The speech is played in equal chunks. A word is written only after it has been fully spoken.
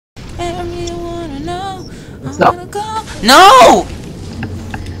Let's go. No!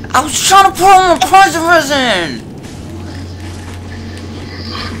 I was trying to put him in prison!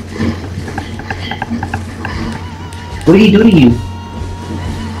 What did he do to you?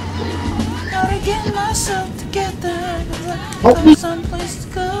 Gotta get myself together. Help me. Someplace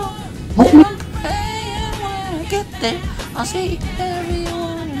to go. Help me. I'm praying when I get there. I'll see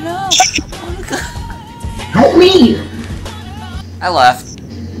everyone you know. Help me! I left.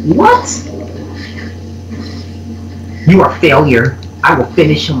 What? You are a failure. I will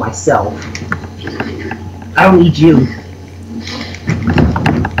finish him myself. I don't need you.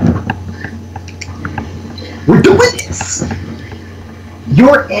 We're doing this!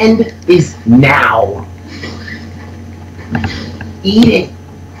 Your end is now. Eat it,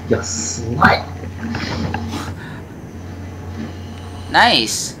 you slut.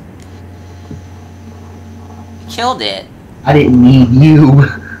 Nice. Killed it. I didn't need you.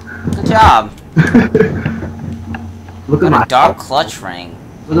 Good job. Look at my dark clutch ring.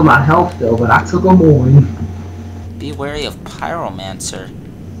 Look at my health though, but I took them on. Be wary of Pyromancer.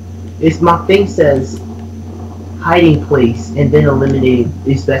 It's my thing says hiding place and then eliminate.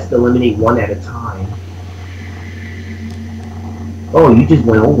 It's best to eliminate one at a time. Oh, you just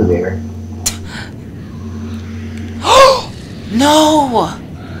went over there. No!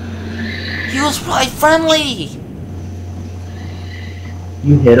 He was probably friendly!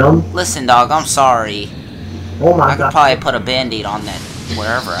 You hit him? Listen, dog, I'm sorry. Oh my I god. could probably put a band-aid on that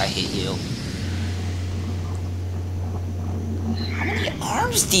wherever I hit you. How many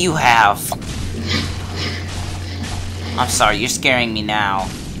arms do you have? I'm sorry, you're scaring me now.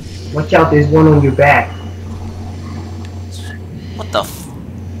 Watch out, there's one on your back. What the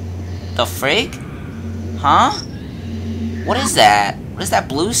frig? Huh? What is that? What is that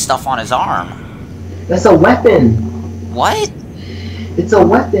blue stuff on his arm? That's a weapon. What? It's a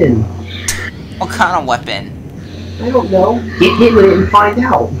weapon. What kind of weapon? I don't know. Get hit with it and find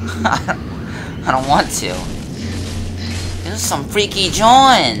out. I don't want to. There's some freaky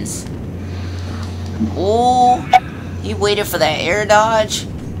Johns. Ooh, he waited for that air dodge.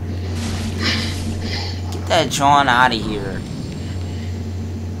 Get that John out of here.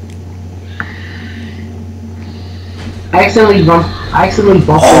 I accidentally bumped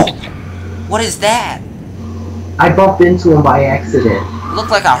him. What is that? I bumped into him by accident. Looked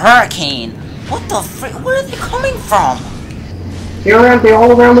like a hurricane. What the frick? Where are they coming from? They're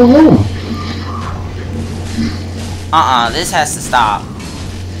all around the room. This has to stop.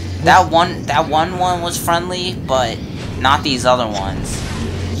 That one was friendly, but not these other ones.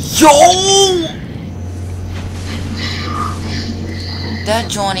 Yo! That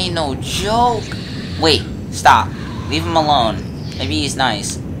John ain't no joke. Wait, stop. Leave him alone. Maybe he's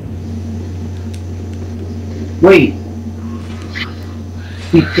nice. Wait.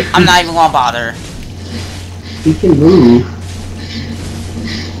 I'm not even gonna bother. He can move.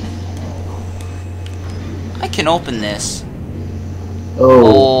 I can open this.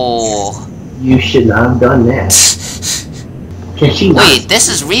 Oh. You should not have done that. Can she not? Wait, this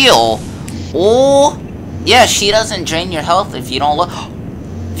is real. Oh. Yeah, she doesn't drain your health if you don't look.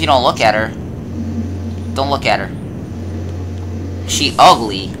 If you don't look at her. Don't look at her. She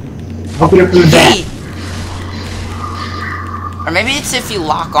ugly. I'll get her from the back. Or maybe it's if you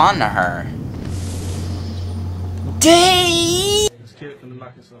lock on to her. Dang!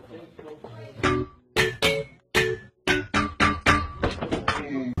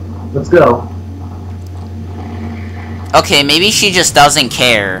 Let's go. Okay, maybe she just doesn't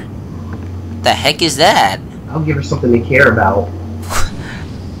care. The heck is that? I'll give her something to care about.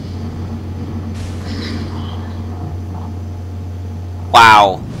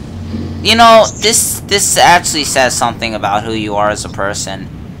 Wow. You know, this actually says something about who you are as a person.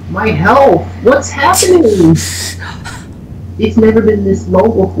 My health! What's happening? It's never been this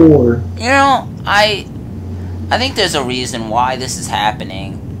low before. You know, I think there's a reason why this is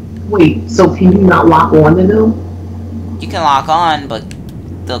happening. Wait, so can you not lock on to them? You can lock on, but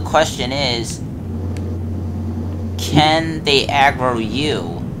the question is, can they aggro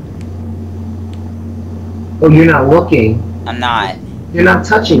you? Oh, you're not looking. I'm not. They're not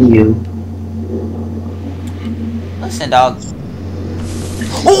touching you. Listen, dog.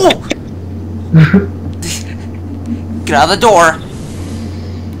 Oh! Get out of the door.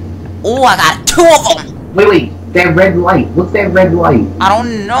 Oh, I got 2 of them. Wait. That red light. What's that red light? I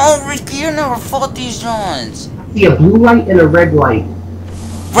don't know, Ricky. You never fought these Johns. I see a blue light and a red light.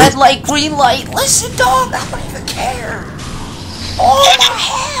 Red light, green light. Listen, dog. I don't even care. Oh, my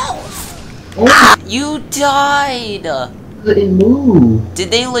health. Oh, ah, you died. Couldn't move.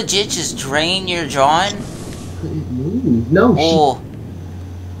 Did they legit just drain your John? Couldn't move. No. Oh.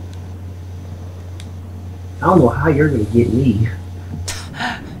 I don't know how you're gonna get me.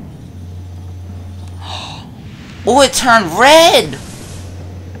 Oh, it turned red!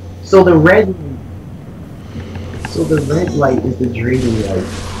 So the red light is the dreaming light.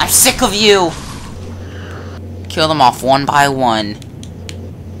 I'm sick of you! Kill them off one by one.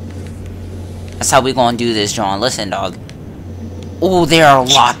 That's how we gonna do this, John. Listen, dog. Oh, there are a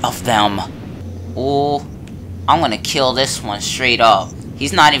lot of them. Oh, I'm gonna kill this one straight up.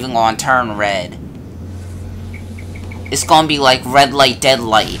 He's not even gonna turn red. It's gonna be like red light, dead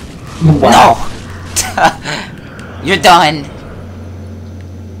light. Wow. No! You're done.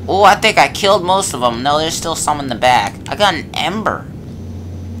 Oh, I think I killed most of them. No, there's still some in the back. I got an ember.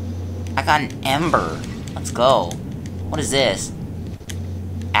 Let's go. What is this?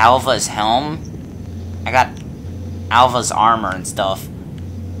 Alva's helm? I got Alva's armor and stuff.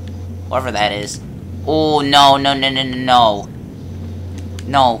 Whatever that is. Oh, no.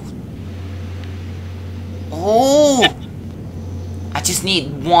 No. Oh! I just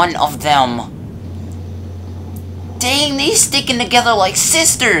need one of them. Dang, they sticking together like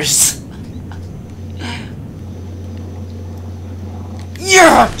sisters!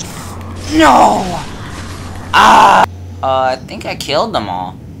 Yeah! No! I think I killed them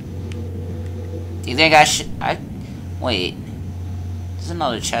all. Do you think I should... Wait. There's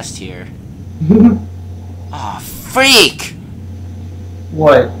another chest here. Aw, freak!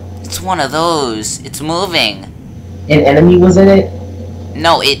 What? It's one of those. It's moving. An enemy was in it?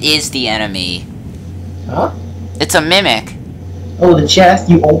 No, it is the enemy. Huh? It's a mimic. Oh, the chest?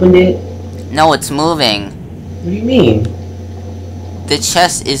 You opened it? No, it's moving. What do you mean? The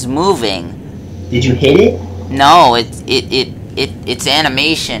chest is moving. Did you hit it? No, its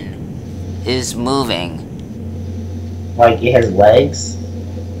animation is moving. Like it has legs?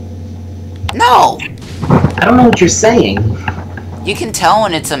 No! I don't know what you're saying. You can tell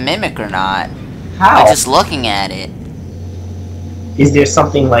when it's a mimic or not. How? By just looking at it. Is there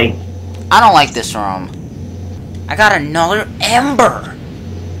something like... I don't like this room. I got another ember!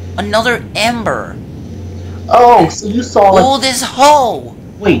 Another ember! Oh, so you saw... Like... Oh, this hoe!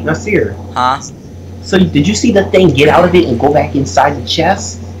 Wait, Nasir. Huh? So did you see the thing get out of it and go back inside the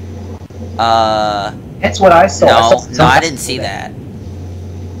chest? That's what I saw. No, I didn't see that.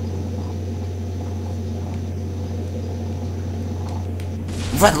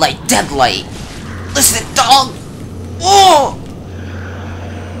 Red light, dead light! Listen, dog! Oh!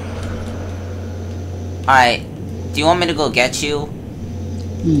 Alright, do you want me to go get you?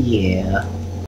 Yeah.